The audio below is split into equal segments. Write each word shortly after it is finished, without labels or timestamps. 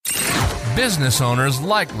Business owners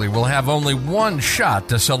likely will have only one shot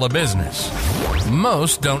to sell a business.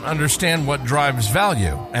 Most don't understand what drives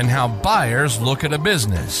value and how buyers look at a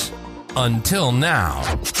business. Until now.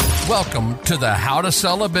 Welcome to the How to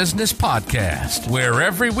Sell a Business podcast, where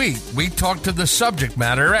every week we talk to the subject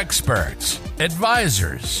matter experts,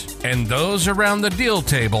 advisors, and those around the deal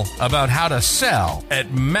table about how to sell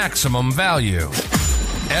at maximum value.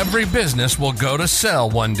 Every business will go to sell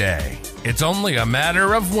one day. It's only a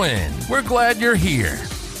matter of when. We're glad you're here.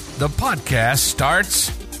 The podcast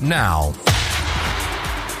starts now.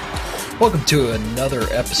 Welcome to another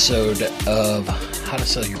episode of How to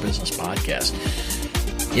Sell Your Business podcast.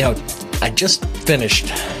 You know, I just finished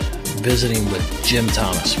visiting with Jim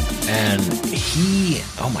Thomas, and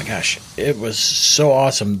oh my gosh, it was so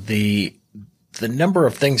awesome. The number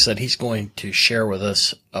of things that he's going to share with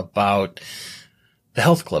us about the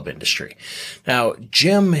health club industry. Now,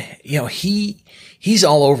 Jim, you know, he's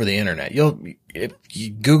all over the internet. If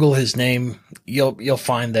you Google his name, you'll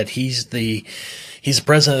find that he's the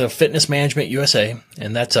president of Fitness Management USA,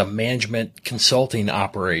 and that's a management consulting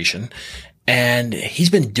operation. And he's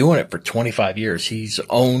been doing it for 25 years. He's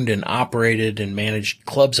owned and operated and managed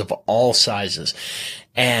clubs of all sizes.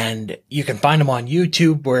 And you can find him on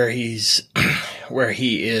YouTube where he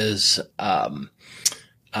is,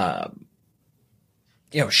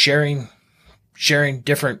 sharing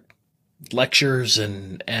different lectures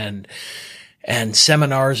and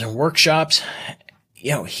seminars and workshops.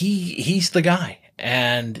 You know, he's the guy.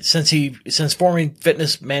 And since forming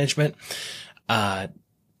Fitness Management,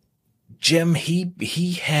 Jim,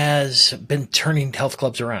 he has been turning health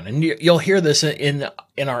clubs around, and you'll hear this in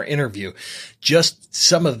our interview. Just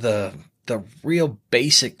some of the real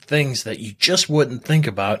basic things that you just wouldn't think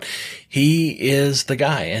about. He is the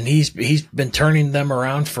guy, and he's been turning them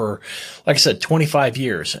around for, like I said, 25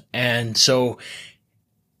 years. And so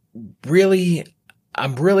really,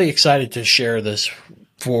 I'm really excited to share this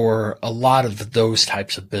for a lot of those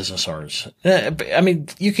types of business owners. I mean,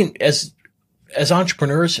 you can, as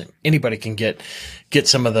entrepreneurs, anybody can get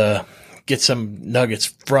some nuggets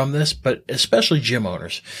from this, but especially gym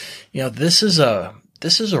owners. You know, this is a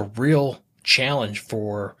real challenge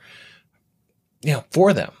for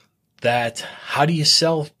them. That how do you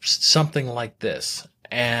sell something like this?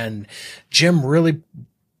 And Jim really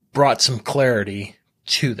brought some clarity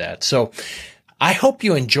to that. So I hope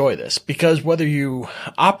you enjoy this, because whether you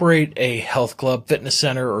operate a health club, fitness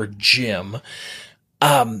center, or gym,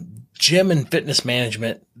 Gym and Fitness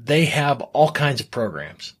Management, they have all kinds of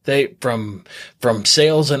programs. They from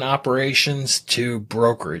sales and operations to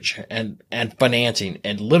brokerage and financing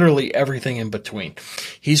and literally everything in between.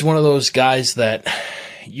 He's one of those guys that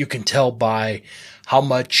you can tell by how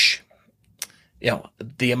much,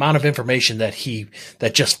 the amount of information that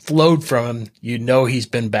just flowed from him. You know, he's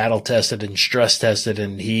been battle tested and stress tested,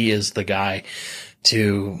 and he is the guy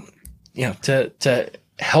to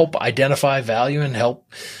help identify value and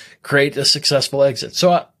help create a successful exit.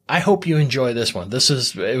 So I hope you enjoy this one.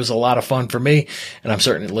 It was a lot of fun for me, and I'm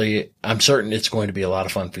certain it's going to be a lot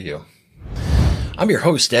of fun for you. I'm your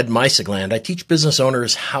host, Ed Meisegland. I teach business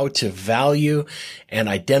owners how to value and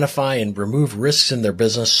identify and remove risks in their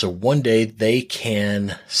business so one day they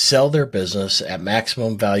can sell their business at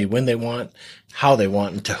maximum value when they want, how they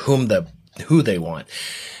want, and to who they want.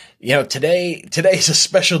 You know, today's a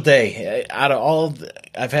special day.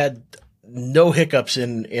 I've had no hiccups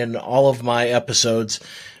in all of my episodes,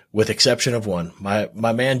 with exception of one. My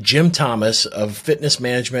man, Jim Thomas of Fitness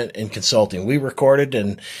Management and Consulting. We recorded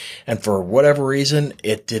and for whatever reason,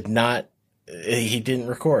 he didn't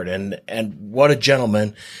record. And what a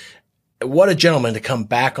gentleman to come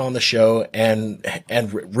back on the show and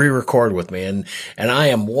re-record with me. And I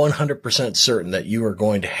am 100% certain that you are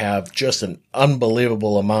going to have just an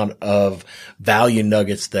unbelievable amount of value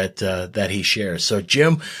nuggets that he shares. So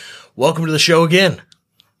Jim, welcome to the show again.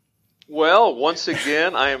 Well, once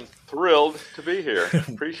again, I am thrilled to be here.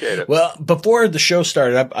 Appreciate it. Well, before the show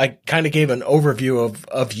started, I kind of gave an overview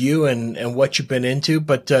of you and what you've been into,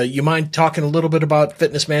 but you mind talking a little bit about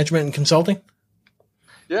Fitness Management and Consulting?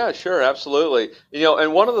 Yeah, sure, absolutely.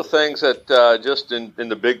 And one of the things that just in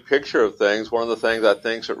the big picture of things, one of the things I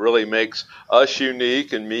think that really makes us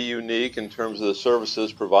unique and me unique in terms of the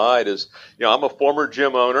services provide is, I'm a former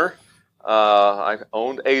gym owner. I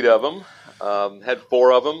owned 8 of them. Had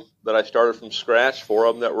 4 of them that I started from scratch, 4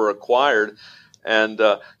 of them that were acquired. And,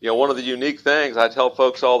 one of the unique things, I tell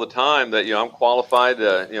folks all the time that, I'm qualified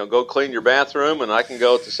to, go clean your bathroom, and I can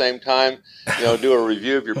go at the same time, do a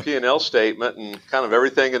review of your P&L statement and kind of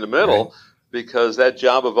everything in the middle, right? Because that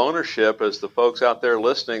job of ownership, as the folks out there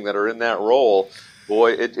listening that are in that role,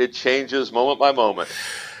 boy, it changes moment by moment.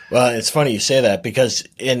 Well, it's funny you say that because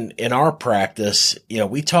in our practice,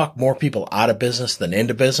 we talk more people out of business than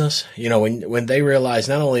into business. When they realize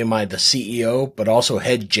not only am I the CEO, but also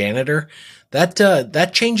head janitor,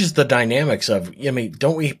 that changes the dynamics of,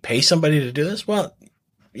 don't we pay somebody to do this? Well,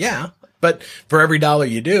 yeah, but for every dollar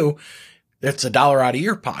you do, it's $1 out of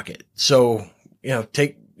your pocket. So,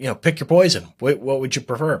 pick your poison. What would you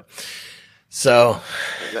prefer? So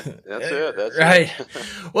that's it. That's right. It.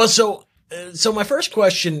 Well, so my first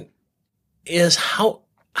question is how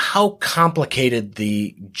complicated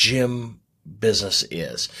the gym business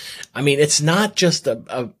is. I mean, it's not just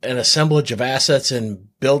an assemblage of assets and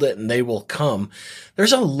build it and they will come.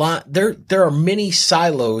 There's a lot, there are many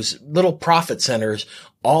silos, little profit centers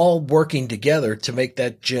all working together to make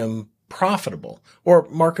that gym profitable or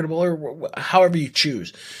marketable or however you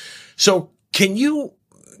choose. So can you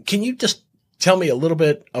just tell me a little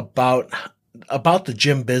bit about the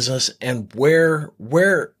gym business and where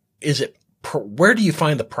do you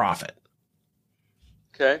find the profit?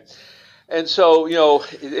 Okay. And so,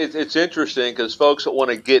 it's interesting because folks that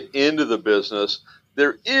want to get into the business,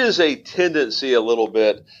 there is a tendency a little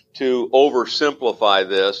bit to oversimplify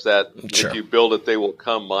this, that Sure. If you build it, they will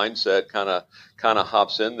come mindset kind of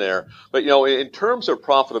hops in there. But, in terms of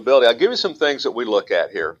profitability, I'll give you some things that we look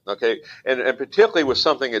at here, okay? And particularly with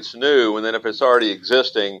something that's new, and then if it's already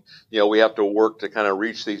existing, we have to work to kind of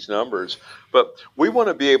reach these numbers. But we want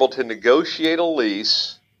to be able to negotiate a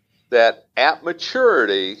lease that at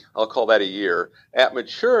maturity, I'll call that a year, at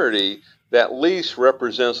maturity, that lease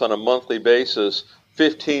represents on a monthly basis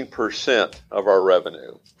 15% of our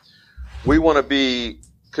revenue. We want to be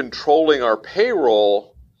controlling our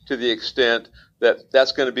payroll to the extent that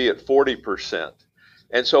that's going to be at 40%.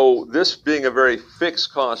 And so this being a very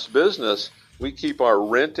fixed cost business, we keep our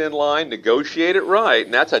rent in line, negotiate it right,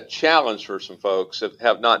 and that's a challenge for some folks that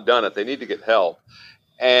have not done it. They need to get help.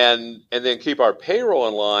 And then keep our payroll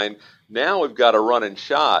in line. Now we've got a running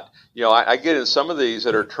shot. I get in some of these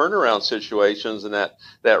that are turnaround situations, and that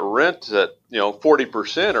rent at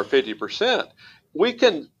 40% or 50%. We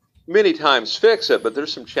can many times fix it, but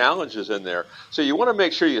there's some challenges in there. So you want to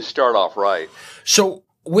make sure you start off right. So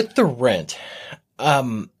with the rent,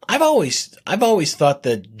 I've always thought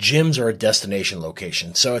that gyms are a destination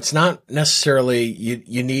location. So it's not necessarily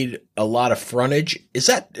you need a lot of frontage. Is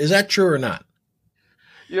that true or not?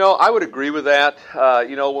 I would agree with that.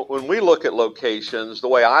 When we look at locations, the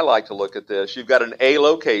way I like to look at this, you've got an A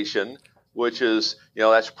location, which is,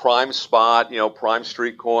 that's prime spot, prime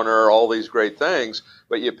street corner, all these great things,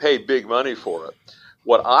 but you pay big money for it.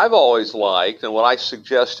 What I've always liked and what I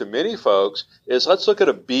suggest to many folks is let's look at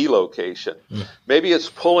a B location. Maybe it's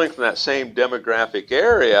pulling from that same demographic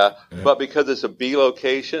area, but because it's a B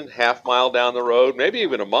location, half mile down the road, maybe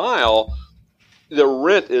even a mile, the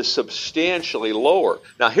rent is substantially lower.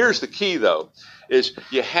 Now, here's the key, though, is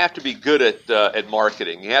you have to be good at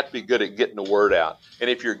marketing. You have to be good at getting the word out. And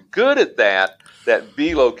if you're good at that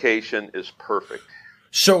B location is perfect.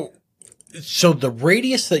 So the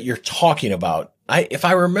radius that you're talking about, if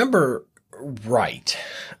I remember right,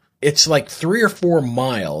 it's like 3 or 4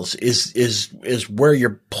 miles is where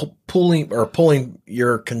you're pulling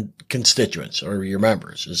your constituents or your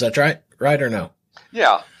members. Is that right or no?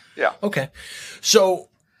 Yeah. Okay. So,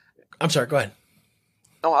 I'm sorry, go ahead.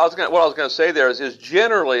 No, what I was going to say there is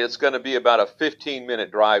generally it's going to be about a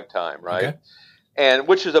 15-minute drive time, right? Okay. And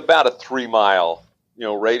which is about a 3-mile,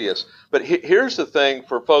 radius. But here's the thing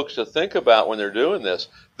for folks to think about when they're doing this.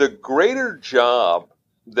 The greater job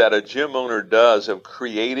that a gym owner does of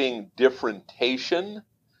creating differentiation,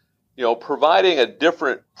 providing a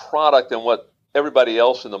different product than what everybody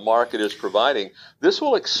else in the market is providing, this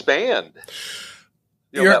will expand.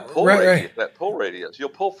 That pull radius. You'll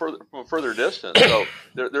pull from a further distance. So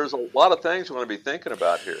there's a lot of things we want to be thinking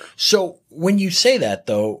about here. So when you say that,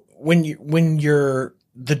 though, when you're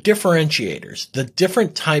the differentiators, the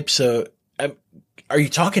different types of, are you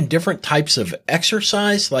talking different types of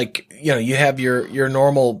exercise? Like, you have your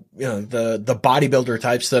normal, the bodybuilder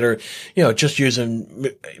types that are, just using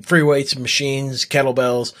free weights, machines,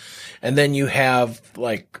 kettlebells. And then you have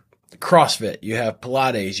like CrossFit, you have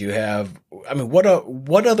Pilates, you have, what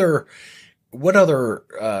other,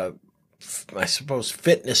 I suppose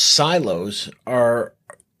fitness silos are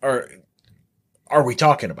we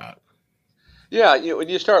talking about? Yeah, when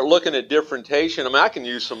you start looking at differentiation, I can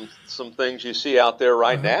use some things you see out there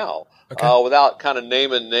right now. Okay. Without kind of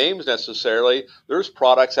naming names necessarily. There's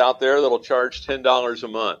products out there that'll charge $10 a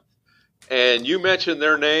month. And you mention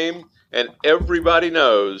their name and everybody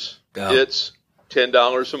knows it's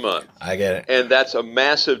 $10 a month. I get it. And that's a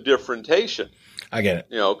massive differentiation. I get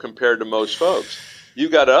it. Compared to most folks. You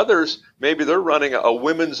got others, maybe they're running a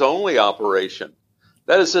women's only operation.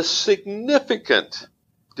 That is a significant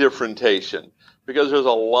differentiation because there's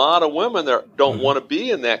a lot of women that don't want to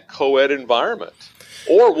be in that co-ed environment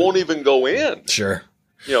or won't even go in. Sure.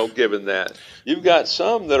 Given that. You've got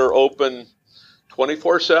some that are open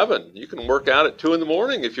 24/7. You can work out at 2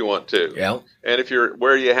 a.m. if you want to. Yeah. And if you're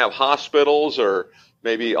where you have hospitals or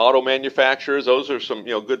maybe auto manufacturers, those are some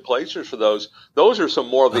good places for those. Those are some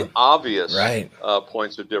more of the obvious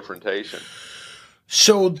points of differentiation.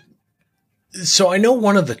 So I know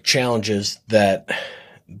one of the challenges that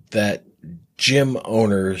gym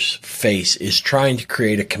owners face is trying to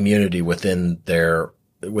create a community within the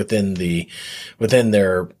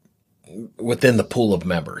pool of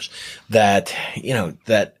members that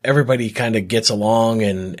everybody kind of gets along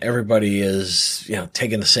and everybody is,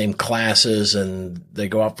 taking the same classes and they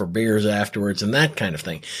go out for beers afterwards and that kind of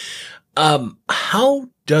thing. How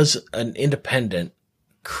does an independent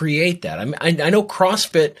create that? I mean, I know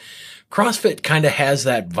CrossFit kind of has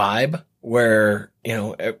that vibe where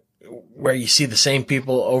you see the same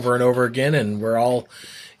people over and over again and we're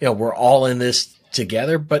all in this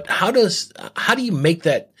together. But how do you make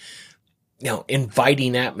that,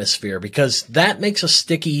 inviting atmosphere? Because that makes a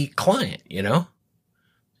sticky client,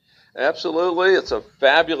 Absolutely. It's a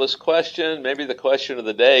fabulous question, maybe the question of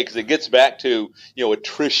the day, because it gets back to,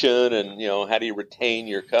 attrition and, how do you retain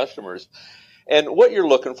your customers? And what you're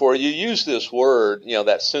looking for, you use this word,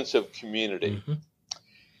 that sense of community. Mm-hmm.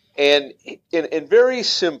 And in very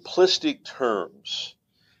simplistic terms,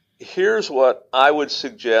 here's what I would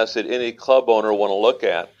suggest that any club owner want to look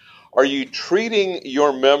at. Are you treating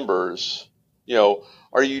your members,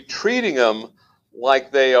 are you treating them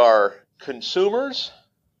like they are consumers?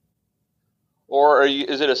 Or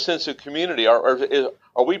is it a sense of community? Are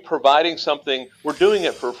we providing something? We're doing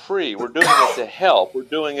it for free. We're doing it to help. We're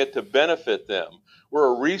doing it to benefit them.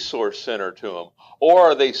 We're a resource center to them.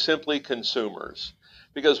 Or are they simply consumers?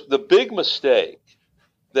 Because the big mistake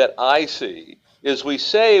that I see is we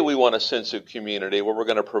say we want a sense of community where we're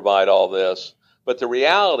going to provide all this, but the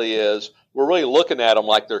reality is we're really looking at them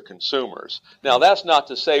like they're consumers. Now, that's not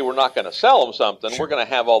to say we're not going to sell them something. Sure. We're going to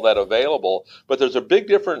have all that available, but there's a big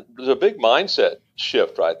mindset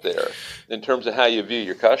shift right there in terms of how you view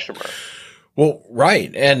your customer. Well,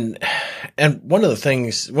 right. And one of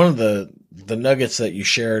the nuggets that you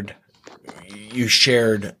shared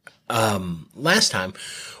last time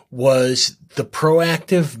was the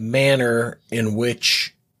proactive manner in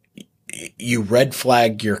which you red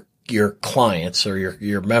flag your clients or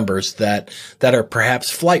your members that are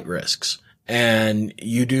perhaps flight risks, and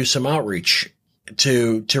you do some outreach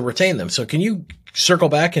to retain them. So can you circle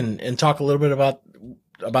back and talk a little bit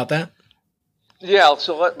about that? Yeah.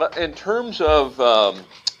 So in terms of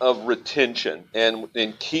retention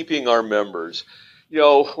and keeping our members,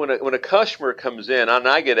 when a customer comes in, and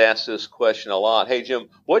I get asked this question a lot, hey, Jim,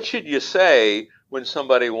 what should you say when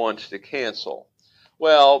somebody wants to cancel?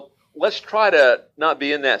 Well, let's try to not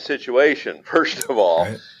be in that situation, first of all.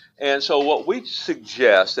 Right. And so what we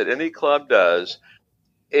suggest that any club does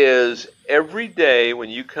is every day when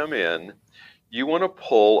you come in, you want to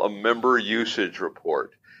pull a member usage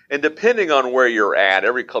report. And depending on where you're at,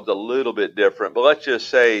 every club's a little bit different, but let's just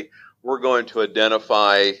say we're going to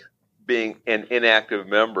identify being an inactive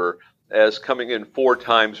member as coming in 4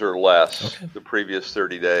 times or less the previous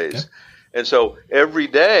 30 days. Okay. And so every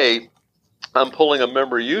day I'm pulling a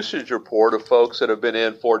member usage report of folks that have been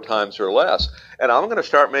in 4 times or less. And I'm going to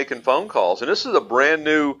start making phone calls. And this is a brand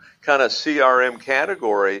new kind of CRM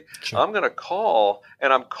category. Sure. I'm going to call,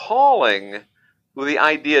 and I'm calling with the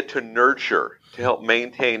idea to nurture, to help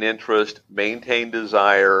maintain interest, maintain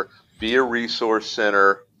desire, be a resource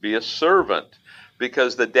center, be a servant.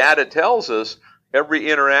 Because the data tells us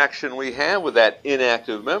every interaction we have with that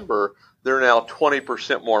inactive member, they're now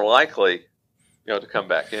 20% more likely, to come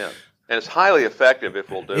back in. And it's highly effective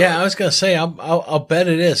if we'll do it. Yeah, I was going to say, I'll bet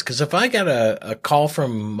it is. Because if I got a call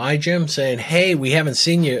from my gym saying, "Hey, we haven't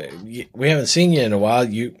seen you in a while.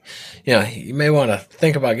 You may want to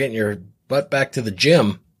think about getting your butt back to the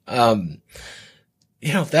gym." That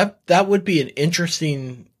would be an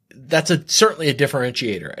interesting. That's certainly a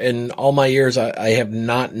differentiator. In all my years, I have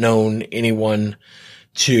not known any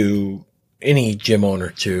gym owner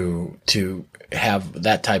to have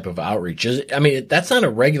that type of outreach. That's not a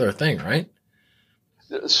regular thing, right?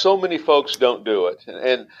 So many folks don't do it.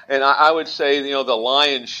 And I would say, the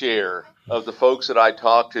lion's share of the folks that I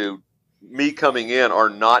talk to, me coming in, are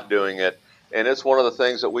not doing it. And it's one of the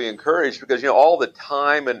things that we encourage because, all the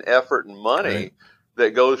time and effort and money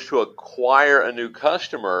that goes to acquire a new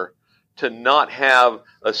customer, to not have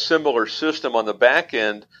a similar system on the back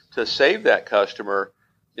end to save that customer,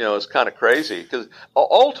 is kind of crazy, because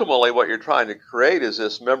ultimately what you're trying to create is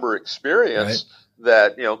this member experience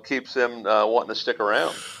that, keeps them wanting to stick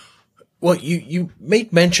around. Well, you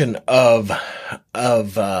made mention of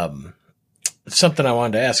something I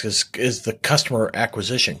wanted to ask is the customer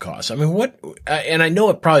acquisition cost. I mean, and I know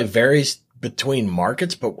it probably varies between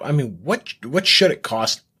markets, but I mean, what should it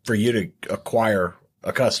cost for you to acquire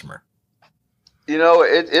a customer?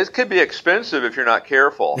 It could be expensive if you're not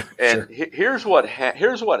careful. And Sure. here's what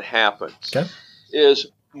happens. Okay. Is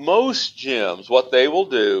most gyms, what they will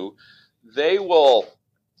do, they'll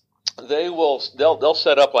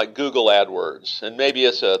set up like Google AdWords, and maybe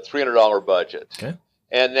it's a $300 budget. Okay.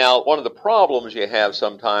 And now one of the problems you have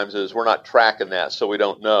sometimes is we're not tracking that, so we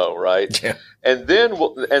don't know, right? Yeah. And then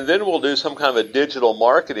we'll do some kind of a digital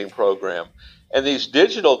marketing program. And these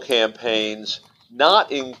digital campaigns,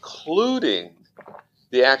 not including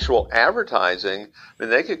the actual advertising, I mean,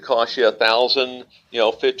 they could cost you $1,000,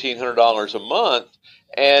 $1,500 a month,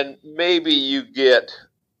 and maybe you get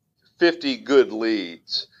 50 good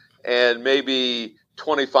leads, and maybe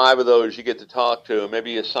 25 of those you get to talk to, and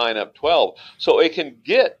maybe you sign up 12. So it can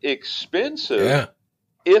get expensive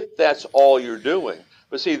if that's all you're doing.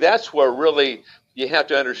 But see, that's where really you have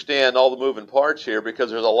to understand all the moving parts here,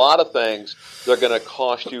 because there's a lot of things that are going to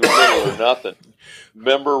cost you little or nothing.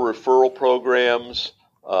 Member referral programs,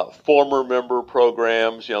 former member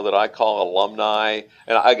programs, that I call alumni.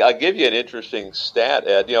 And I give you an interesting stat,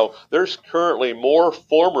 Ed. There's currently more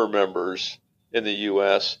former members in the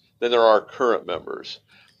U.S. than there are current members.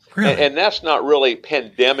 Really? And that's not really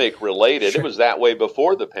pandemic related. Sure. It was that way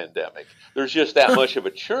before the pandemic. There's just that much of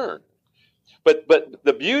a churn. But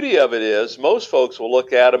the beauty of it is most folks will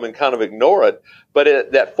look at them and kind of ignore it.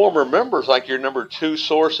 But that former member is like your number 2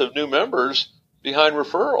 source of new members behind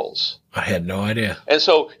referrals. I had no idea. And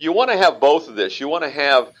so you want to have both of this. You want to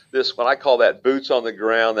have this, what I call that boots on the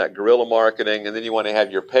ground, that guerrilla marketing, and then you want to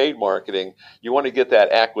have your paid marketing. You want to get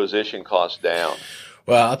that acquisition cost down.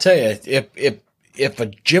 Well, I'll tell you, if a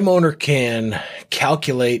gym owner can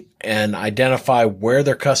calculate and identify where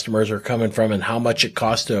their customers are coming from and how much it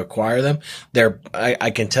costs to acquire them, I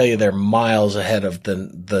can tell you they're miles ahead of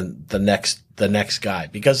the next guy,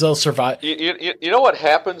 because they'll survive. You know what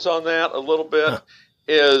happens on that a little bit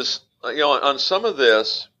is, on some of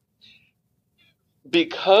this,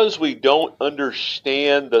 because we don't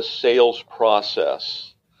understand the sales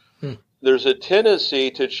process, there's a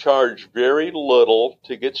tendency to charge very little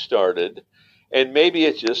to get started. And maybe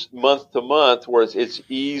it's just month to month where it's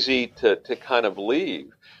easy to kind of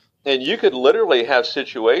leave. And you could literally have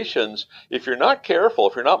situations, if you're not careful,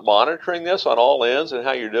 if you're not monitoring this on all ends and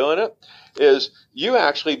how you're doing it, is you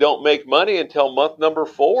actually don't make money until month number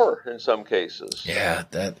 4 in some cases. And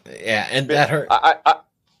that hurt.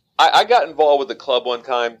 I got involved with the club one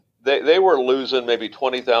time. They were losing maybe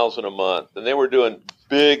 $20,000 a month, and they were doing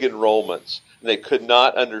big enrollments, and they could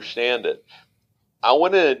not understand it. I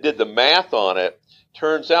went in and did the math on it.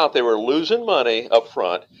 Turns out they were losing money up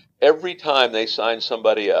front every time they signed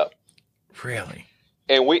somebody up. Really?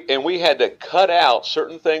 And we had to cut out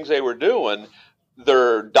certain things they were doing.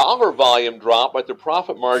 Their dollar volume dropped, but their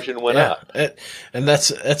profit margin went up. And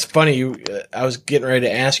that's funny. I was getting ready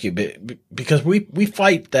to ask you, because we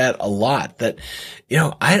fight that a lot. That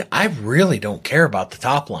I really don't care about the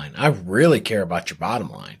top line. I really care about your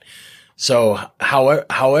bottom line. So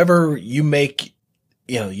however you make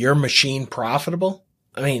your machine profitable,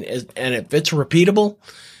 I mean, and if it's repeatable,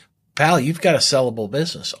 pal, you've got a sellable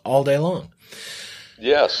business all day long.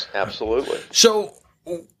 Yes, absolutely. So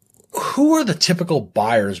who are the typical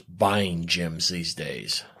buyers buying gyms these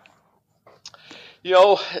days?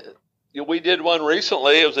 We did one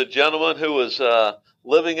recently. It was a gentleman who was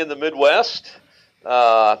living in the Midwest.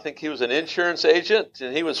 I think he was an insurance agent,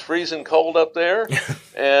 and he was freezing cold up there,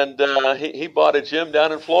 and he bought a gym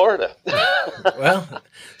down in Florida. Well,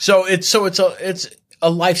 so it's a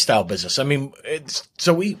lifestyle business. I mean,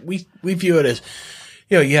 we view it as,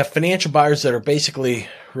 you have financial buyers that are basically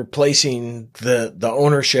replacing the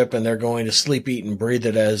ownership, and they're going to sleep, eat, and breathe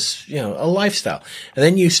it as, a lifestyle. And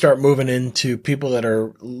then you start moving into people that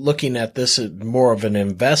are looking at this as more of an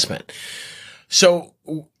investment. So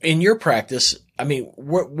in your practice, I mean,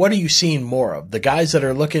 what are you seeing more of? The guys that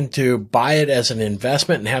are looking to buy it as an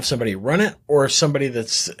investment and have somebody run it, or somebody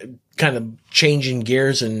that's kind of changing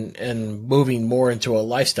gears and moving more into a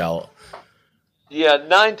lifestyle? Yeah,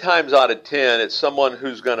 9 times out of 10, it's someone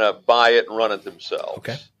who's going to buy it and run it themselves.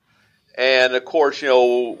 Okay. And of course,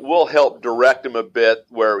 we'll help direct them a bit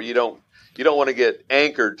where you don't want to get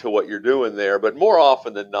anchored to what you're doing there. But more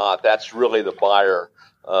often than not, that's really the buyer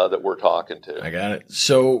that we're talking to. I got it.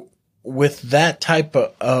 So with that type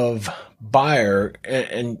of buyer,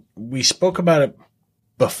 and we spoke about it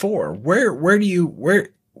before, where do you,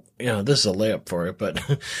 this is a layup for it, but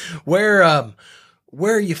where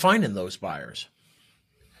are you finding those buyers?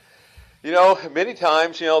 Many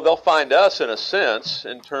times, they'll find us in a sense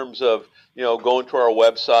in terms of, going to our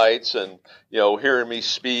websites and, hearing me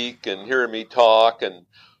speak and hearing me talk and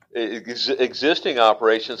existing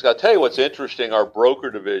operations. I'll tell you what's interesting, our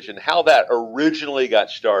broker division, how that originally got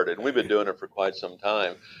started. We've been doing it for quite some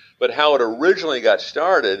time, but how it originally got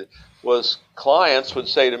started was clients would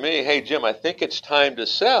say to me, "Hey, Jim, I think it's time to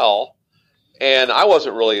sell." And I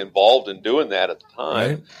wasn't really involved in doing that at the time.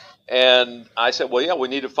 Right. And I said, "Well, yeah, we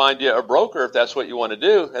need to find you a broker if that's what you want to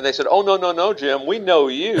do." And they said, "Oh, no, Jim, we know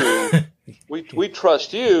you. we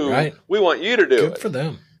trust you. Right. We want you to do it." Good for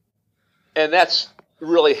them. And that's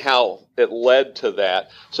really how it led to that.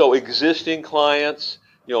 So existing clients,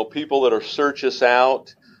 people that are search us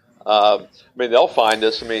out, they'll find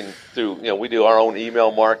us, through, we do our own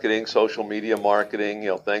email marketing, social media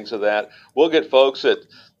marketing, things of that. We'll get folks that,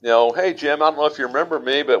 "Hey, Jim, I don't know if you remember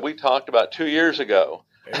me, but we talked about 2 years ago."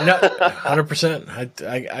 No, 100%.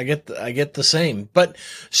 I get the same. But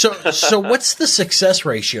so what's the success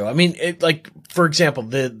ratio? For example,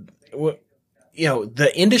 the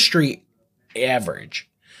industry average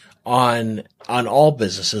on all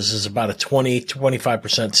businesses is about a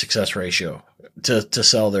 20-25% success ratio to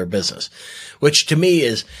sell their business, which to me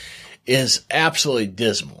is absolutely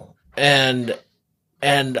dismal. And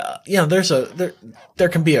there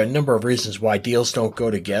can be a number of reasons why deals don't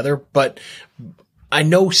go together, but I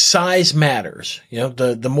know size matters.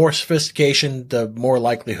 The more sophistication, the more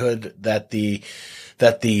likelihood that the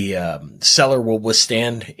seller will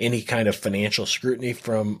withstand any kind of financial scrutiny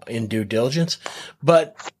in due diligence.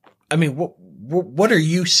 But what are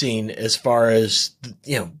you seeing as far as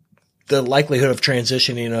the likelihood of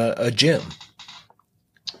transitioning a gym?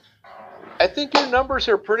 I think your numbers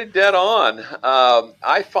are pretty dead on.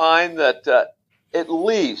 I find that at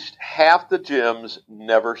least half the gyms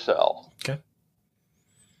never sell. Okay.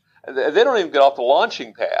 They don't even get off the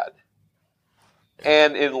launching pad.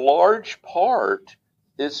 And in large part,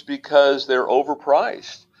 it's because they're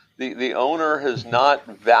overpriced. The owner has not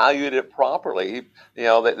valued it properly.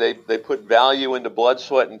 They put value into blood,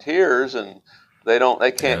 sweat, and tears, and they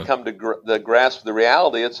can't come to the grasp of the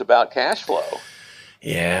reality. It's about cash flow.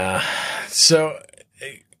 Yeah. So,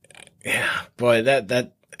 yeah, boy,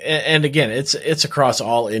 that, and again, it's across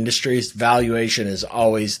all industries. Valuation is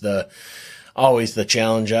always the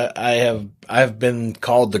challenge. I've been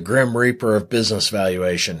called the grim reaper of business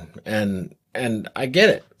valuation, and I get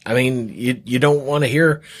it. You don't want to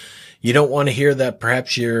hear that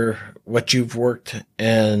perhaps what you've worked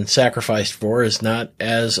and sacrificed for is not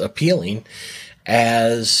as appealing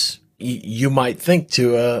as you might think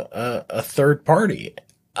to a third party.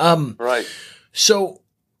 Right. So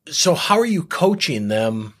how are you coaching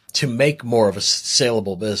them to make more of a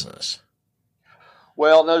saleable business?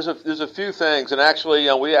 Well, there's a few things, and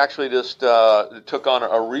actually, we actually just took on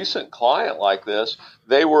a recent client like this.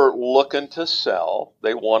 They were looking to sell.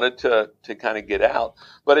 They wanted to kind of get out,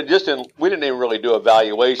 but we didn't even really do a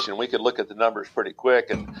valuation. We could look at the numbers pretty quick,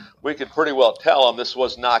 and we could pretty well tell them this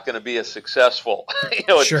was not going to be a successful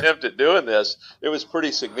Sure. attempt at doing this. It was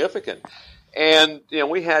pretty significant. And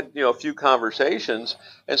we had a few conversations,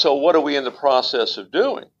 and so what are we in the process of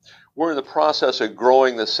doing? We're in the process of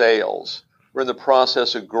growing the sales. We're in the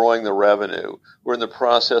process of growing the revenue. We're in the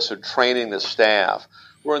process of training the staff.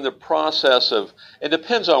 We're in the process of, it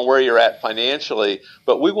depends on where you're at financially,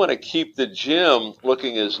 but we want to keep the gym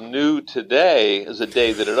looking as new today as the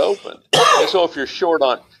day that it opened. And so if you're short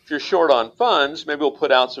on funds, maybe we'll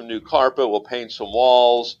put out some new carpet, we'll paint some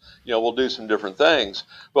walls, we'll do some different things.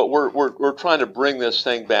 But we're trying to bring this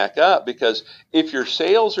thing back up, because if your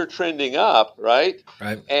sales are trending up, right?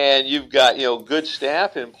 And you've got, good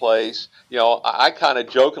staff in place, I kind of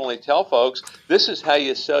jokingly tell folks, this is how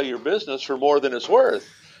you sell your business for more than it's worth,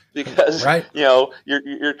 because, right.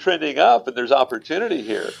 You're trending up and there's opportunity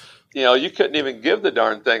here. You couldn't even give the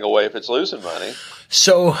darn thing away if it's losing money.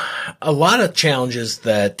 So a lot of challenges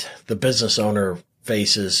that the business owner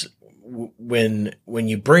faces when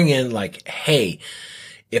you bring in, like, hey,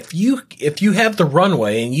 if you have the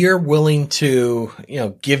runway and you're willing to,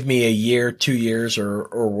 give me a year, 2 years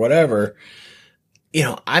or whatever,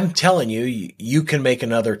 I'm telling you, you can make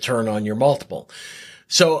another turn on your multiple.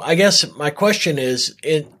 So I guess my question is,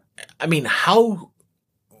 how,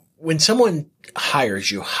 when someone hires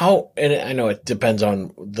you, and I know it depends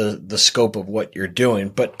on the scope of what you're doing,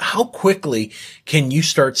 but how quickly can you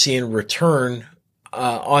start seeing return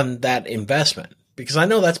on that investment? because I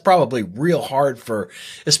know that's probably real hard for,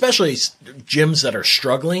 especially gyms that are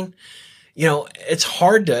struggling. You know, it's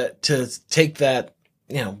hard to take that,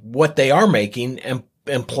 you know, what they are making and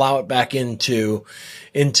plow it back into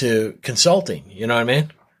consulting. You know what I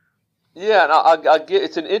mean? Yeah, and I get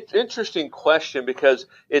it's an interesting question because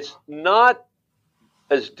it's not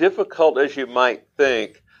as difficult as you might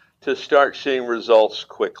think to start seeing results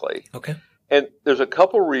quickly. Okay. And there's a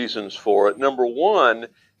couple reasons for it. Number one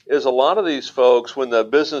is a lot of these folks, when the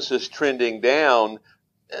business is trending down,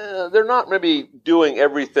 they're not maybe doing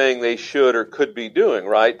everything they should or could be doing,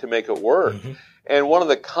 right, to make it work. Mm-hmm. And one of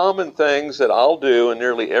the common things that I'll do in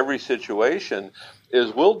nearly every situation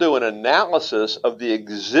is we'll do an analysis of the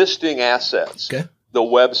existing assets. Okay. The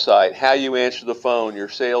website, how you answer the phone, your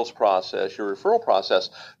sales process, your referral process.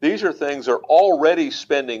 These are things they're already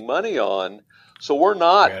spending money on. So we're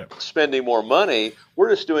not spending more money. We're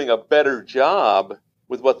just doing a better job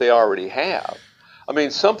with what they already have. I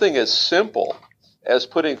mean, something as simple as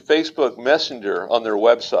putting Facebook Messenger on their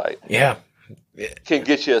website. Yeah. Can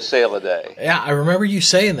get you a sale a day. Yeah, I remember you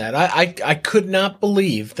saying that. I could not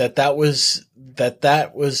believe that was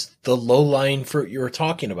the low-lying fruit you were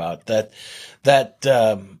talking about. That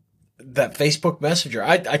Facebook Messenger.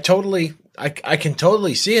 I can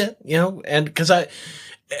totally see it, you know, and because I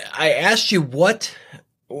asked you what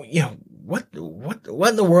in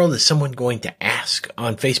the world is someone going to ask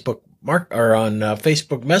on Facebook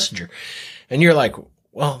Facebook Messenger, and you're like,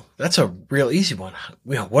 well, that's a real easy one.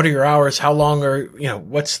 You know, what are your hours? How long are, you know,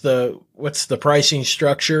 what's the pricing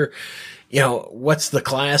structure? You know, what's the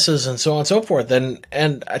classes and so on and so forth. And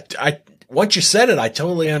I once you said it, I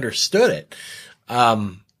totally understood it.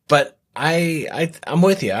 But I'm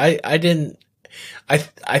with you. I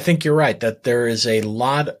think you're right that there is a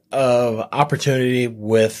lot of opportunity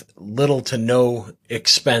with little to no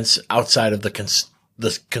expense outside of the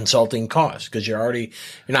consulting cost, because you're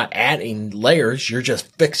not adding layers, you're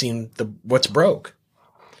just fixing what's broke.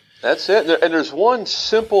 That's it. And there's one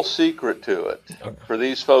simple secret to it. For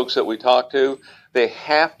these folks that we talk to, they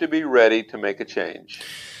have to be ready to make a change.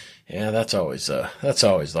 Yeah, that's always the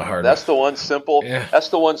hard. That's the one simple. Yeah. That's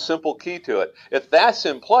the one simple key to it. If that's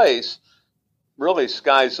in place, really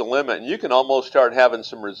sky's the limit, and you can almost start having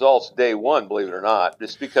some results day one. Believe it or not,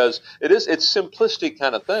 just because it's simplistic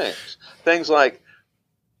kind of things. Things like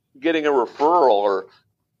getting a referral, or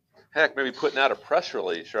heck, maybe putting out a press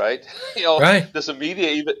release, right? You know, right. Does the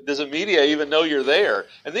media even know you're there?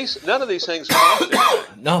 And none of these things cost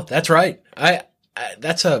anything. No, that's right.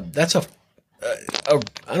 That's a I don't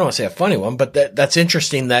want to say a funny one, but that's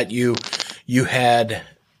interesting that you had,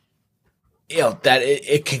 you know, that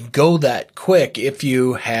it can go that quick if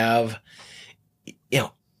you have, you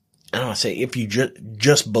know, I don't want to say if you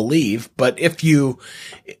just believe, but if you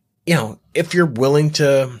know, if you're willing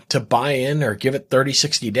to buy in or give it 30,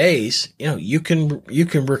 60 days, you know, you can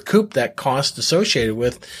recoup that cost associated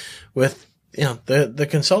with, you know, the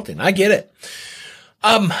consulting. I get it.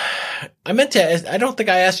 I meant to, I don't think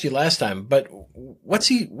I asked you last time, but what's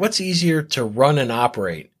easier to run and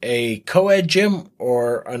operate, a co-ed gym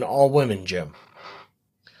or an all-women gym?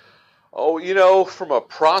 Oh, you know, from a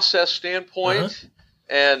process standpoint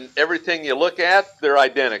and everything you look at, they're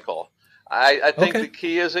identical. I think the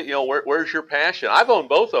key is that, you know, where's your passion? I've owned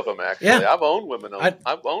both of them, actually. Yeah. I've owned women-owned.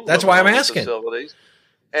 That's why I'm asking. Facilities,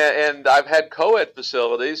 and I've had co-ed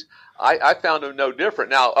facilities. I found them no different.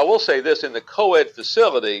 Now, I will say this, in the co-ed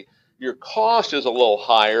facility, your cost is a little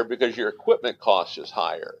higher because your equipment cost is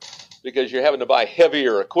higher, because you're having to buy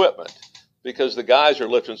heavier equipment because the guys are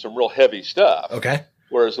lifting some real heavy stuff. Okay.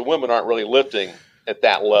 Whereas the women aren't really lifting at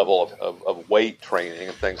that level of weight training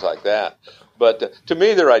and things like that. But to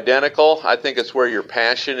me, they're identical. I think it's where your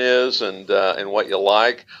passion is and what you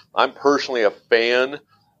like. I'm personally a fan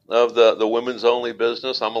of the women's only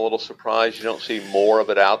business. I'm a little surprised you don't see more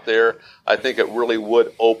of it out there. I think it really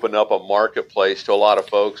would open up a marketplace to a lot of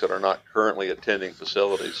folks that are not currently attending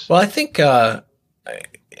facilities. Well, I think, and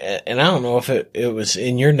I don't know if it was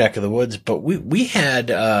in your neck of the woods, but we had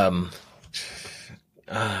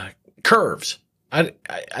curves.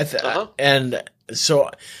 And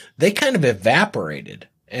so they kind of evaporated,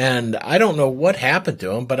 and I don't know what happened to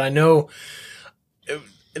them, but I know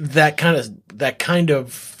that kind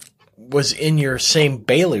of was in your same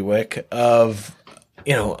bailiwick of,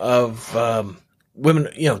 you know, women,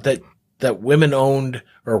 you know, that women owned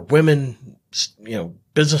or women, you know,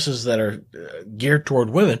 businesses that are geared toward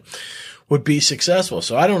women would be successful.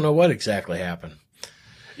 So I don't know what exactly happened.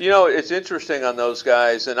 You know, it's interesting on those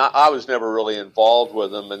guys, and I was never really involved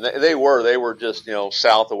with them, and they were just, you know,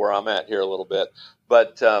 south of where I'm at here a little bit.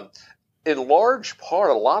 But in large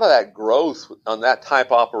part, a lot of that growth on that type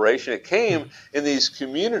of operation, it came in these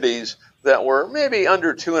communities that were maybe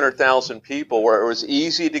under 200,000 people, where it was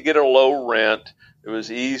easy to get a low rent. It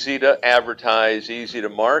was easy to advertise, easy to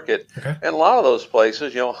market. Okay. And a lot of those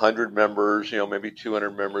places, 100 members, maybe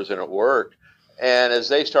 200 members, and it worked. And as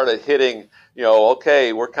they started hitting,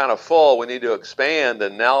 okay, we're kind of full, we need to expand,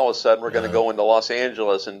 and now all of a sudden we're going to go into Los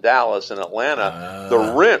Angeles and Dallas and Atlanta.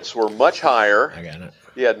 The rents were much higher. I got it.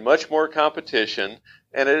 You had much more competition,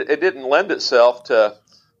 and it didn't lend itself to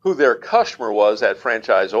who their customer was, that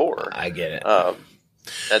franchisor. I get it.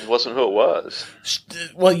 That wasn't who it was.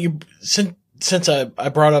 Well, since I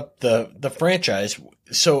brought up the franchise,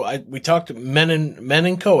 so we talked men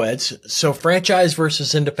and co-eds. So franchise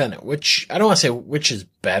versus independent, which I don't want to say which is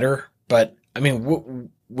better, but I mean,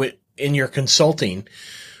 in your consulting,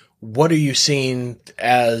 what are you seeing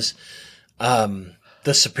as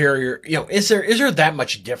the superior? Is there that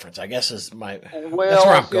much difference? I guess is my that's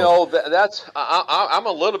where I'm going. I'm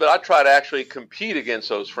a little bit. I try to actually compete against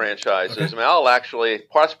those franchises. Okay. I mean,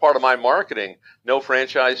 that's part of my marketing. No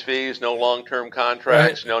franchise fees, no long-term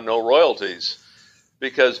contracts, right. no royalties.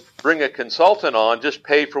 Because bring a consultant on, just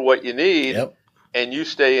pay for what you need, Yep. and you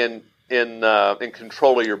stay in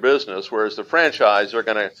control of your business. Whereas the franchise are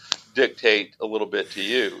going to dictate a little bit to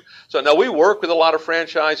you. So now we work with a lot of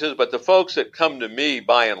franchises, but the folks that come to me,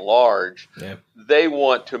 by and large, they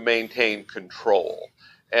want to maintain control.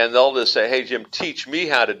 And they'll just say, hey, Jim, teach me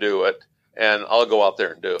how to do it, and I'll go out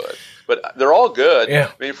there and do it. But they're all good. Yeah.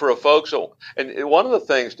 I mean, for a folks, and one of the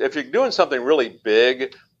things, if you're doing something really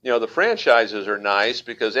big, the franchises are nice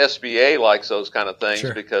because SBA likes those kind of things.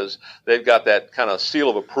 Sure. Because they've got that kind of seal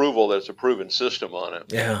of approval that's a proven system on it.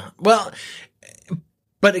 Yeah. Well,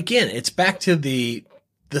 but again, it's back to the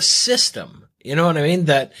system. You know what I mean?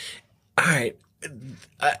 That, all right,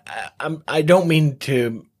 I don't mean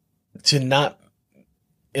to not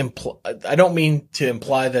imply, I don't mean to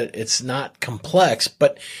imply that it's not complex,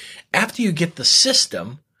 but after you get the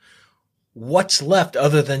system, what's left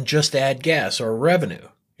other than just add gas or revenue?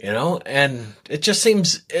 And it just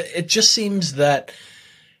seems that,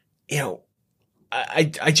 I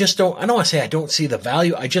don't want to say I don't see the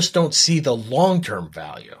value. I just don't see the long-term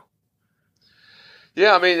value.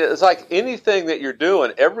 Yeah, I mean, it's like anything that you're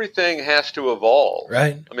doing, everything has to evolve.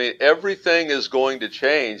 Right. I mean, everything is going to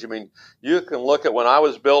change. I mean, you can look at when I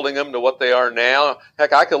was building them to what they are now.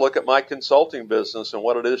 Heck, I can look at my consulting business and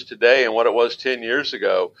what it is today and what it was 10 years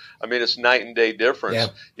ago. I mean, it's night and day difference.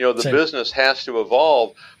 Yeah. The business has to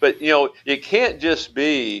evolve. But, it can't just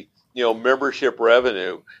be, membership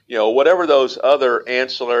revenue, whatever those other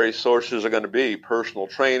ancillary sources are going to be, personal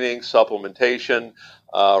training, supplementation,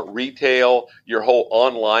 retail, your whole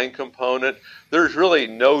online component. There's really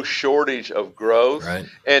no shortage of growth. Right.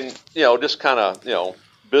 And, just kind of,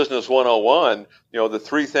 business 101, the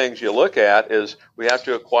three things you look at is we have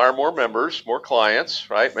to acquire more members, more clients,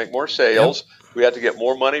 right? Make more sales. Yep. We have to get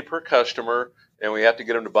more money per customer, and we have to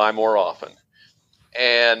get them to buy more often.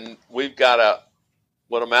 And we've got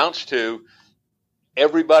what amounts to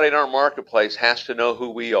everybody in our marketplace has to know who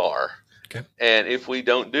we are. Okay. And if we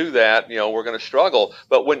don't do that, we're going to struggle.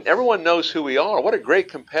 But when everyone knows who we are, what a great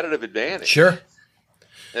competitive advantage. Sure.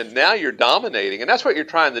 And now you're dominating, and that's what you're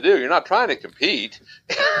trying to do. You're not trying to compete.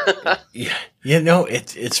 Yeah.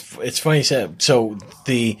 It's funny you said. So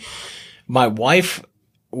my wife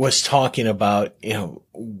was talking about,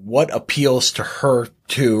 what appeals to her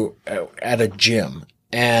at a gym.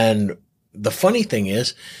 And the funny thing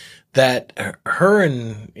is that her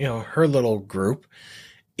and, her little group,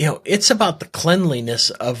 it's about the cleanliness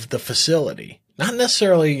of the facility, not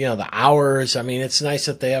necessarily, the hours. I mean, it's nice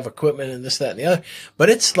that they have equipment and this, that, and the other, but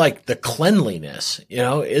it's like the cleanliness,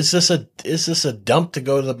 is this a dump to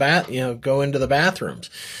go to the go into the bathrooms,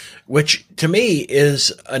 which to me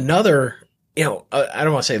is another, I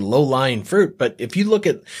don't want to say low lying fruit, but if you look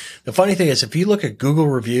at, the funny thing is if you look at Google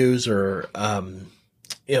reviews or,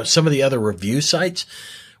 some of the other review sites,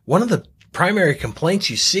 one of the primary complaints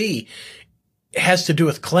you see has to do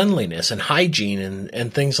with cleanliness and hygiene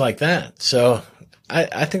and things like that. So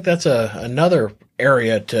I think that's another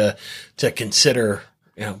area to consider,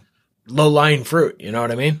 low lying fruit. You know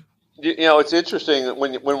what I mean? It's interesting that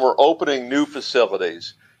when we're opening new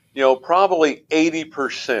facilities, probably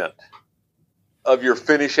 80% of your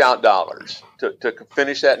finish out dollars to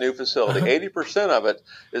finish that new facility, 80% of it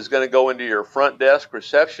is going to go into your front desk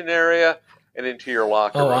reception area and into your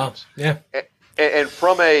locker rooms. Wow. Yeah. And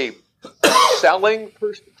from a selling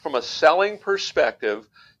perspective,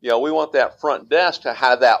 we want that front desk to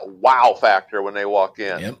have that wow factor when they walk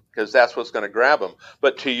in, because that's what's going to grab them.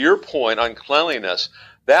 But to your point on cleanliness,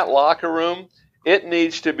 that locker room It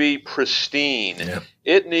needs to be pristine. Yeah.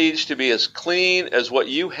 It needs to be as clean as what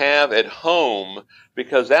you have at home,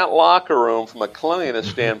 because that locker room, from a cleanliness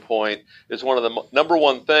standpoint, is one of the number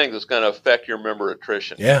one things that's going to affect your member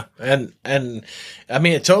attrition. Yeah. And I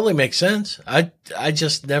mean, it totally makes sense. I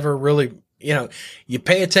just never really, you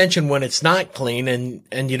pay attention when it's not clean,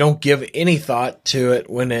 and you don't give any thought to it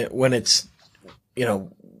when it's,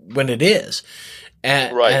 when it is.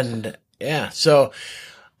 And, Right. And yeah, so,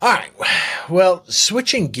 all right. Well,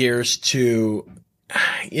 switching gears to,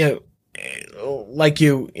 we've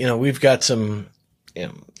got some,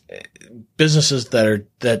 businesses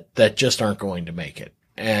that just aren't going to make it.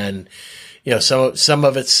 And, so some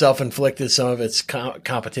of it's self-inflicted, some of it's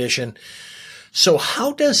competition. So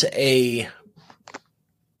how does a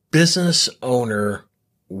business owner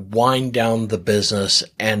wind down the business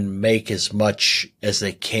and make as much as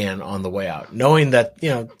they can on the way out, knowing that,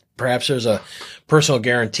 perhaps there's a personal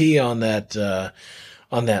guarantee on that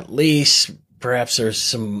lease. Perhaps there's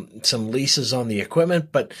some leases on the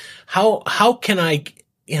equipment, but how can I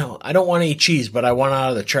don't want to eat cheese, but I want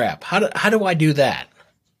out of the trap. How do I do that?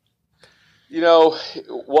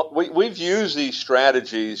 What we've used these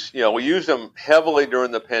strategies, we used them heavily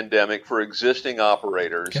during the pandemic for existing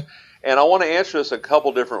operators. Okay. And I want to answer this a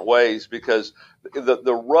couple different ways, because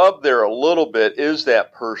the rub there a little bit is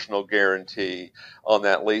that personal guarantee on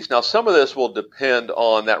that lease. Now, some of this will depend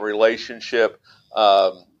on that relationship,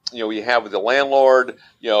 you have with the landlord.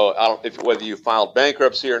 Whether you filed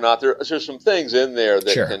bankruptcy or not. There's some things in there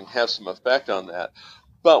that can have some effect on that.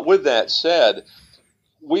 But with that said,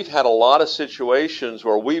 we've had a lot of situations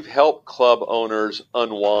where we've helped club owners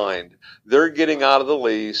unwind. They're getting out of the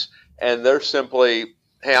lease, and they're simply,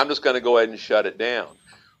 hey, I'm just going to go ahead and shut it down.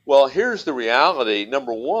 Well, here's the reality.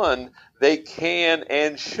 Number one, they can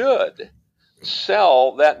and should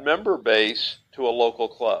sell that member base to a local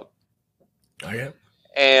club. Oh, yeah.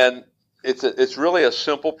 And it's really a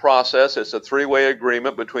simple process. It's a three-way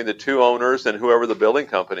agreement between the two owners and whoever the building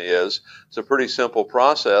company is. It's a pretty simple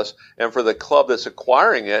process. And for the club that's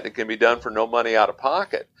acquiring it, it can be done for no money out of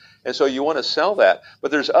pocket. And so you want to sell that.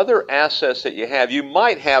 But there's other assets that you have. You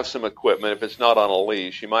might have some equipment if it's not on a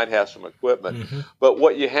lease. You might have some equipment. Mm-hmm. But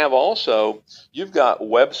what you have also, you've got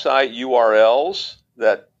website URLs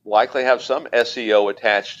that likely have some SEO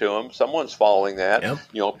attached to them. Someone's following that.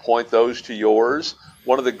 Yep. Point those to yours.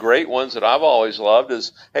 One of the great ones that I've always loved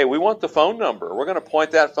is, hey, we want the phone number. We're going to point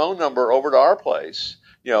that phone number over to our place.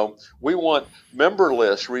 We want member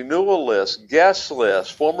lists, renewal lists, guest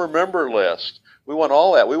lists, former member list. We want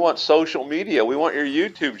all that. We want social media. We want your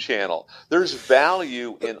YouTube channel. There's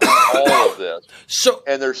value in all of this.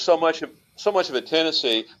 And there's so much of a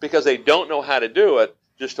tendency, because they don't know how to do it,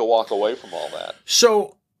 just to walk away from all that.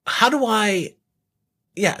 So how do I?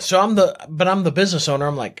 Yeah. So I'm the business owner.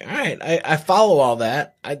 I'm like, all right, I follow all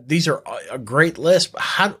that. These are a great list. But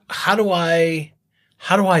how do I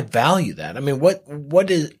value that? I mean,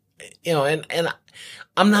 what is, and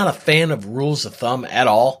I'm not a fan of rules of thumb at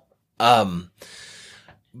all.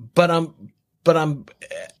 But I'm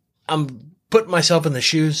putting myself in the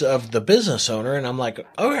shoes of the business owner, and I'm like,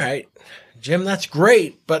 all right, Jim, that's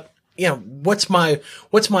great, but what's my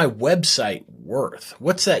website worth?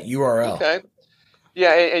 What's that URL? Okay.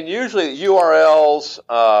 Yeah, and usually URLs,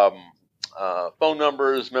 phone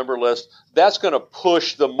numbers, member lists, that's going to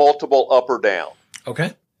push the multiple up or down.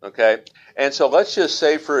 Okay. And so let's just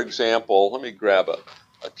say, for example, let me grab a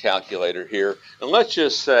calculator here, and let's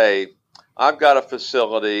just say I've got a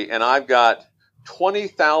facility and I've got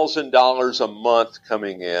 $20,000 a month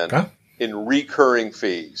coming in recurring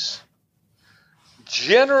fees.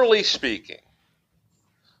 Generally speaking,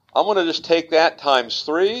 I'm going to just take that times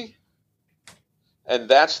 3, and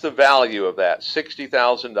that's the value of that,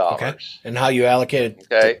 $60,000. Okay. And how you allocate it?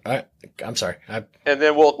 Okay. I'm sorry. And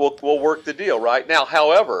then we'll work the deal right now.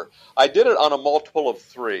 However, I did it on a multiple of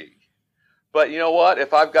 3. But you know what?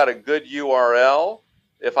 If I've got a good URL,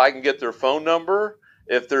 if I can get their phone number,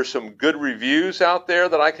 if there's some good reviews out there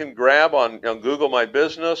that I can grab on Google My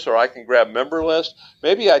Business, or I can grab member list,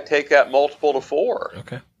 maybe I take that multiple to 4.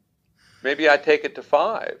 Okay. Maybe I take it to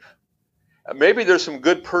 5. Maybe there's some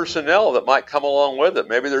good personnel that might come along with it.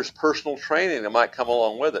 Maybe there's personal training that might come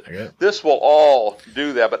along with it. Okay. This will all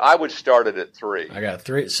do that, but I would start it at 3. I got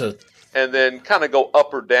 3. So, and then kind of go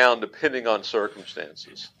up or down depending on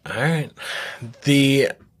circumstances. All right.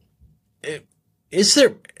 Is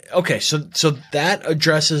there, okay, so that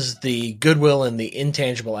addresses the goodwill and the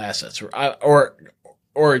intangible assets, or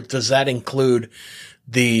does that include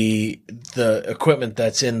the equipment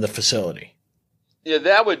that's in the facility? Yeah,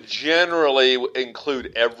 that would generally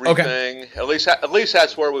include everything. Okay. At least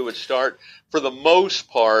that's where we would start. For the most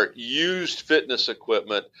part, used fitness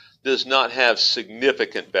equipment does not have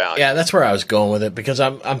significant value. Yeah, that's where I was going with it, because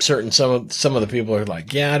I'm certain some of the people are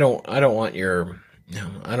like, yeah, I don't want your,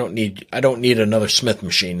 I don't need another Smith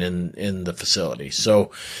machine in the facility.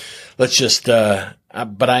 So let's just, but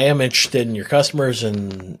I am interested in your customers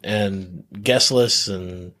and guest lists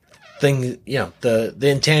and things, the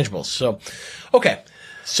intangibles. So, okay.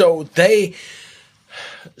 So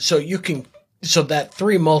that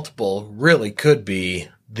 3 multiple really could be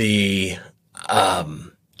the,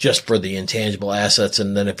 just for the intangible assets.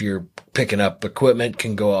 And then if you're picking up equipment,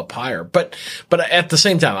 can go up higher. But at the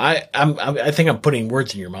same time, I think I'm putting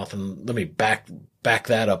words in your mouth, and let me back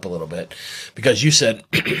that up a little bit, because you said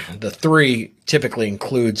the 3 typically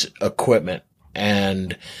includes equipment,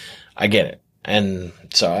 and I get it. And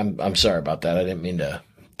so I'm sorry about that. I didn't mean to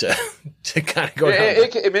kind of go down.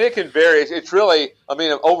 It can vary. It's really,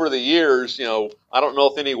 over the years, I don't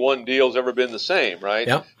know if any one deal's ever been the same, right?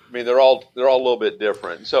 Yep. They're all a little bit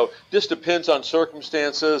different. So just depends on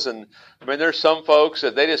circumstances. And there's some folks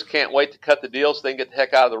that they just can't wait to cut the deal so they can get the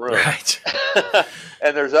heck out of the room. Right.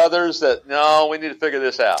 And there's others that, no, we need to figure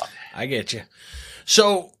this out. I get you.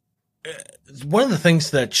 So one of the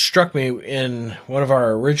things that struck me in one of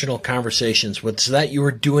our original conversations was that you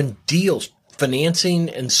were doing deals, financing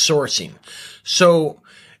and sourcing. So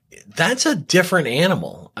that's a different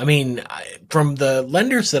animal. From the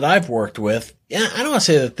lenders that I've worked with, I don't want to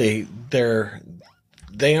say that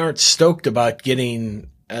they aren't stoked about getting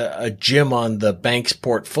a gym on the bank's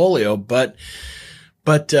portfolio, but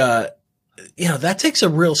that takes a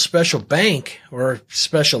real special bank or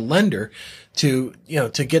special lender to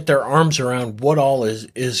get their arms around what all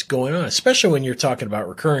is going on, especially when you're talking about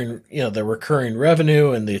the recurring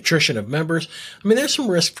revenue and the attrition of members. There's some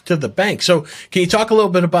risk to the bank. So can you talk a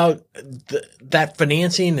little bit about that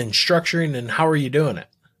financing and structuring, and how are you doing it?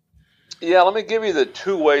 Yeah, let me give you the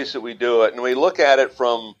 2 ways that we do it. And we look at it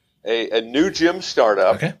from a new gym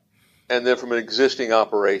startup, okay, and then from an existing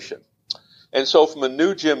operation. And so from a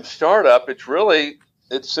new gym startup, it's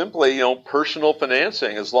simply, personal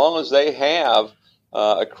financing, as long as they have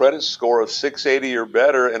a credit score of 680 or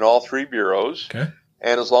better in all 3 bureaus. Okay.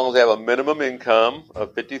 And as long as they have a minimum income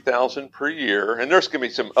of $50,000 per year, and there's going to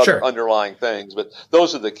be some other underlying things, but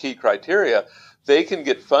those are the key criteria, they can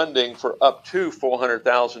get funding for up to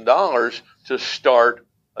 $400,000 to start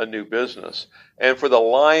a new business. And for the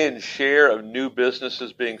lion's share of new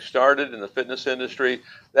businesses being started in the fitness industry,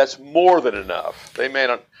 that's more than enough. They may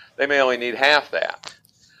only need half that.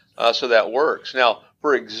 So that works. Now,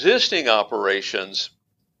 for existing operations,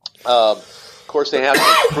 of course, they have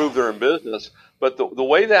to prove they're in business. But the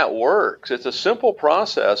way that works, it's a simple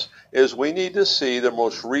process, is we need to see the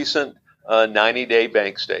most recent 90-day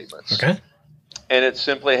bank statements. Okay. And it's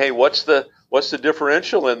simply, hey, what's the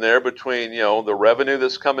differential in there between, the revenue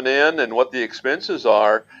that's coming in and what the expenses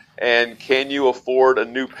are? And can you afford a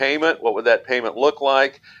new payment? What would that payment look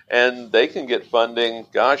like? And they can get funding.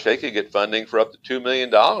 Gosh, they could get funding for up to $2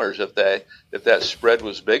 million if that spread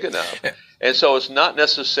was big enough. And so it's not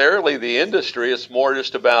necessarily the industry. It's more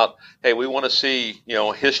just about, hey, we want to see,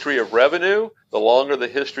 history of revenue. The longer the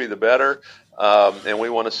history, the better. And we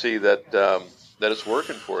want to see that that it's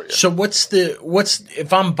working for you. So what's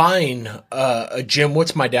if I'm buying a gym,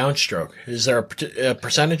 what's my downstroke? Is there a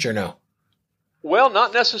percentage or no? Well,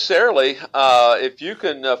 not necessarily. If you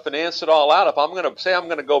can finance it all out, if I'm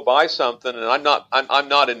going to go buy something and I'm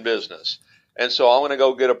not in business, and so I'm going to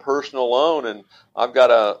go get a personal loan, and I've got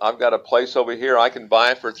a place over here I can buy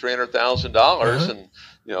it for $300,000, and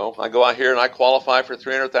I go out here and I qualify for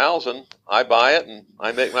 $300,000. I buy it and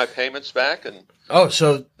I make my payments back, and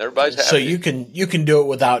so everybody's happy. So you can do it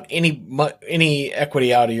without any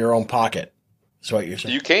equity out of your own pocket. That's what you're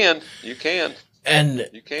saying. You can.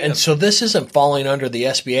 And so this isn't falling under the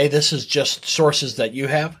SBA. This is just sources that you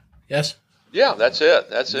have. Yes. Yeah, that's it.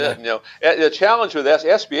 Yeah. The challenge with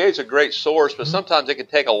SBA is a great source, but sometimes it can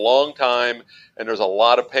take a long time, and there's a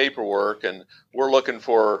lot of paperwork, and we're looking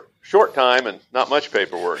for short time and not much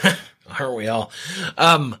paperwork. Aren't we all?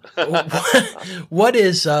 What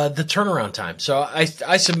is the turnaround time? So I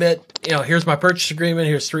submit, here's my purchase agreement.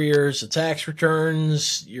 Here's 3 years of tax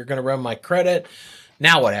returns. You're going to run my credit.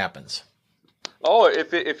 Now what happens? Oh,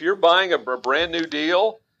 if you're buying a brand new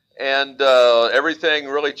deal and everything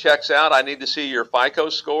really checks out, I need to see your FICO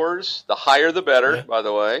scores. The higher the better, by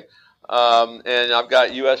the way. And I've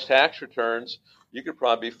got U.S. tax returns. You could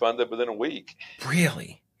probably be funded within a week.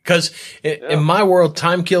 Really? Because in my world,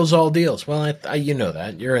 time kills all deals. Well, you know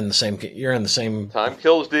that you're in the same. Time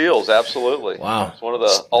kills deals. Absolutely. Wow. It's one of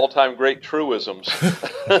the all-time great truisms.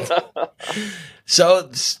 So,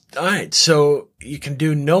 all right. So you can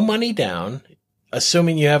do no money down,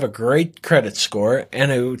 assuming you have a great credit score,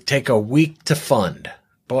 and it would take a week to fund.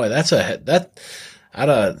 Boy, it's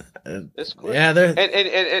quick. Yeah.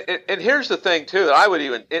 And here's the thing too, that I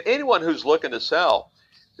would anyone who's looking to sell,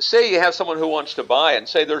 say you have someone who wants to buy it and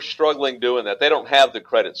say they're struggling doing that. They don't have the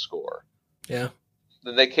credit score. Yeah.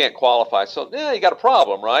 Then they can't qualify. So, you got a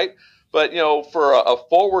problem, right? But, for a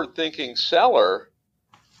forward-thinking seller,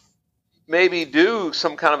 maybe do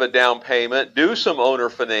some kind of a down payment, do some owner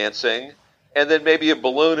financing, and then maybe a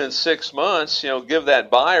balloon in 6 months, give that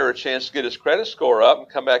buyer a chance to get his credit score up and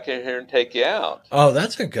come back in here and take you out. Oh,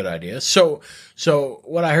 that's a good idea. So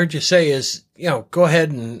what I heard you say is, go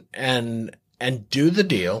ahead and do the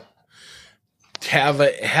deal, have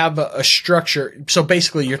a structure. So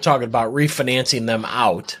basically you're talking about refinancing them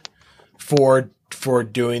out for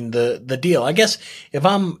doing the deal. I guess if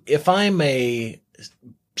I'm a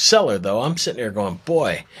seller though, I'm sitting there going,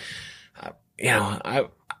 boy,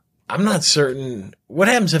 I'm not certain what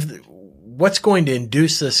happens what's going to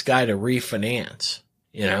induce this guy to refinance,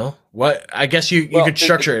 what, I guess you could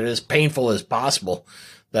structure it as painful as possible.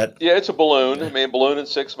 It's a balloon. A balloon in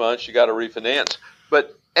 6 months, you got to refinance.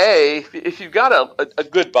 But if you've got a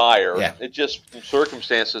good buyer, it just from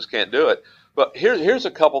circumstances can't do it. But here's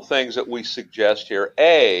a couple things that we suggest here.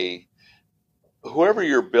 Whoever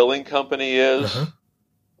your billing company is,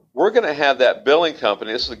 we're going to have that billing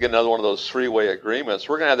company. This is again another one of those three-way agreements.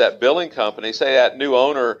 We're going to have that billing company say that new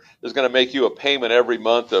owner is going to make you a payment every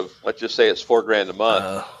month of, let's just say it's $4,000 a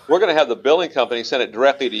month. We're going to have the billing company send it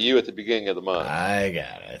directly to you at the beginning of the month. I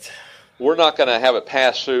got it. We're not going to have it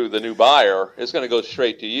pass through the new buyer. It's going to go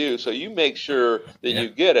straight to you. So you make sure that you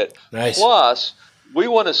get it. Nice. Plus, we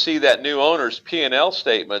want to see that new owner's P&L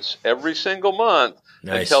statements every single month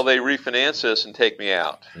until they refinance this and take me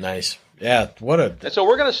out. Nice. Yeah. And so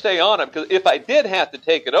we're going to stay on it, because if I did have to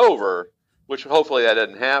take it over, which hopefully that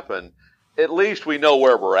doesn't happen, at least we know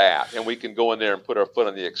where we're at and we can go in there and put our foot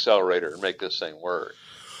on the accelerator and make this thing work.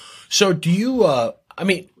 So do you, are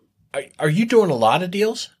you doing a lot of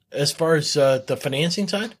deals as far as the financing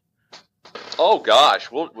side? Oh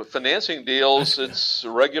gosh, well, with financing deals, it's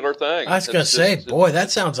a regular thing. I was going to say, boy,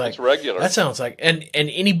 that sounds like it's regular. That sounds like, and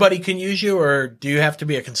anybody can use you, or do you have to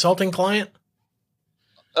be a consulting client?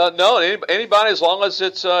 No, anybody, as long as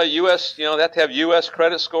it's U.S. They have to have U.S.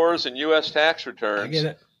 credit scores and U.S. tax returns. I get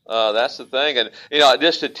it. That's the thing. And,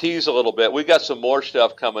 just to tease a little bit, we got some more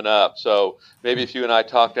stuff coming up. So maybe if you and I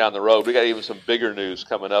talk down the road, we got even some bigger news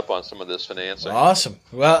coming up on some of this financing. Awesome.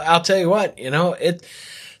 Well, I'll tell you what,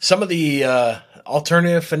 some of the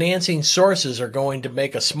alternative financing sources are going to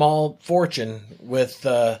make a small fortune with,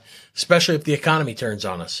 especially if the economy turns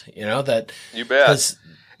on us, that. You bet.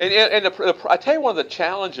 And I tell you, one of the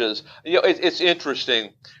challenges, it's interesting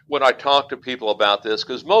when I talk to people about this,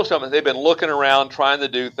 because most of them, they've been looking around trying to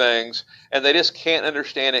do things, and they just can't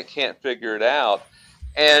understand it, can't figure it out.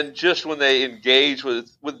 And just when they engage with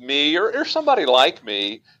me or somebody like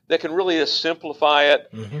me, they can really just simplify it.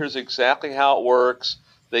 Here's exactly how it works.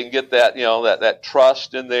 They can get that, that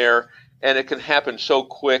trust in there, and it can happen so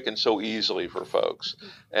quick and so easily for folks.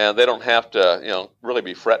 And they don't have to, really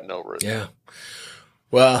be fretting over it. Yeah.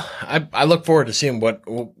 Well, I look forward to seeing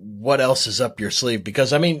what else is up your sleeve,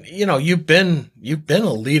 because you've been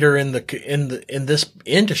a leader in this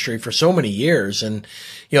industry for so many years, and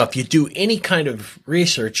if you do any kind of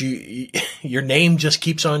research, your name just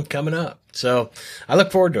keeps on coming up. So I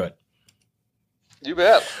look forward to it. You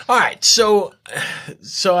bet. All right, so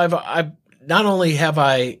I've not only have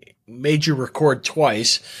I made you record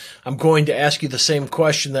twice, I'm going to ask you the same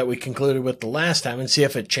question that we concluded with the last time and see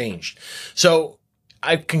if it changed. So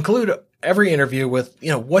I conclude every interview with,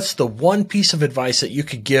 what's the one piece of advice that you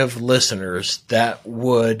could give listeners that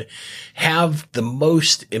would have the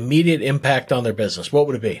most immediate impact on their business? What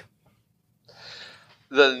would it be?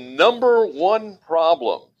 The number one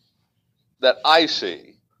problem that I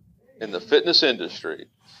see in the fitness industry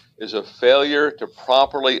is a failure to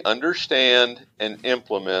properly understand and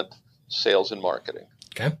implement sales and marketing.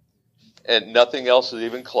 Okay. And nothing else is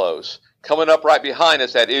even close. Coming up right behind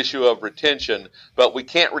us, that issue of retention, but we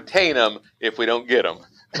can't retain them if we don't get them.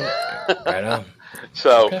 Right on.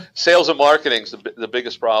 So sales and marketing is the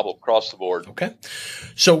biggest problem across the board. Okay.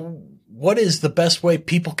 So what is the best way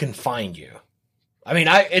people can find you?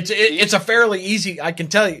 It's a fairly easy, I can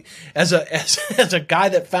tell you, as a guy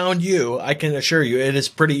that found you, I can assure you it is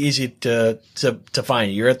pretty easy to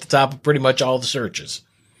find you. You're at the top of pretty much all the searches.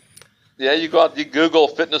 Yeah, you go out, you Google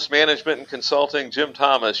fitness management and consulting, Jim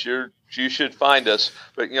Thomas. You should find us.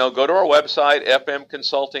 But go to our website,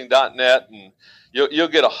 fmconsulting.net, and you'll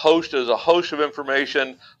get a host of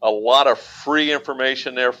information, a lot of free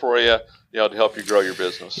information there for you, to help you grow your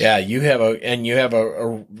business. Yeah, you have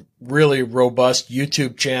a really robust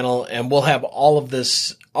YouTube channel, and we'll have all of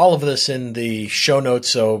this in the show notes.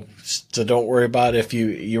 So don't worry about it. If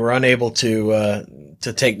you were unable to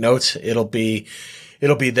take notes, it'll be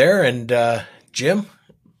there. And Jim,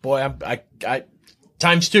 boy, I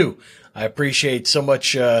times two. I appreciate so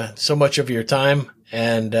much of your time.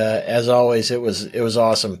 And as always, it was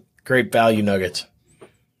awesome. Great value nuggets.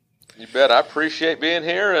 You bet. I appreciate being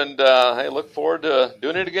here, and I look forward to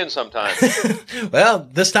doing it again sometime. Well,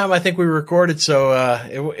 this time I think we recorded, so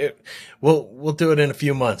we'll do it in a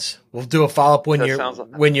few months. We'll do a follow up when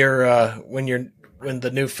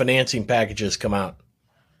the new financing packages come out.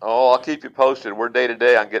 Oh, I'll keep you posted. We're day to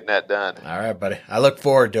day on getting that done. All right, buddy. I look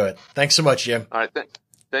forward to it. Thanks so much, Jim. All right.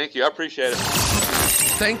 Thank you. I appreciate it.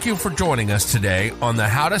 Thank you for joining us today on the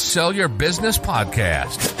How to Sell Your Business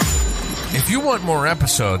podcast. If you want more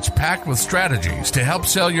episodes packed with strategies to help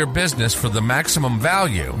sell your business for the maximum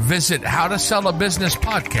value, visit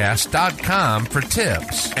howtosellabusinesspodcast.com for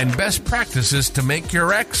tips and best practices to make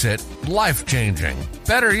your exit life-changing.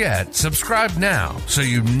 Better yet, subscribe now so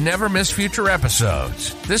you never miss future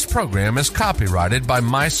episodes. This program is copyrighted by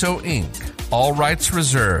MISO Inc. All rights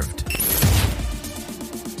reserved.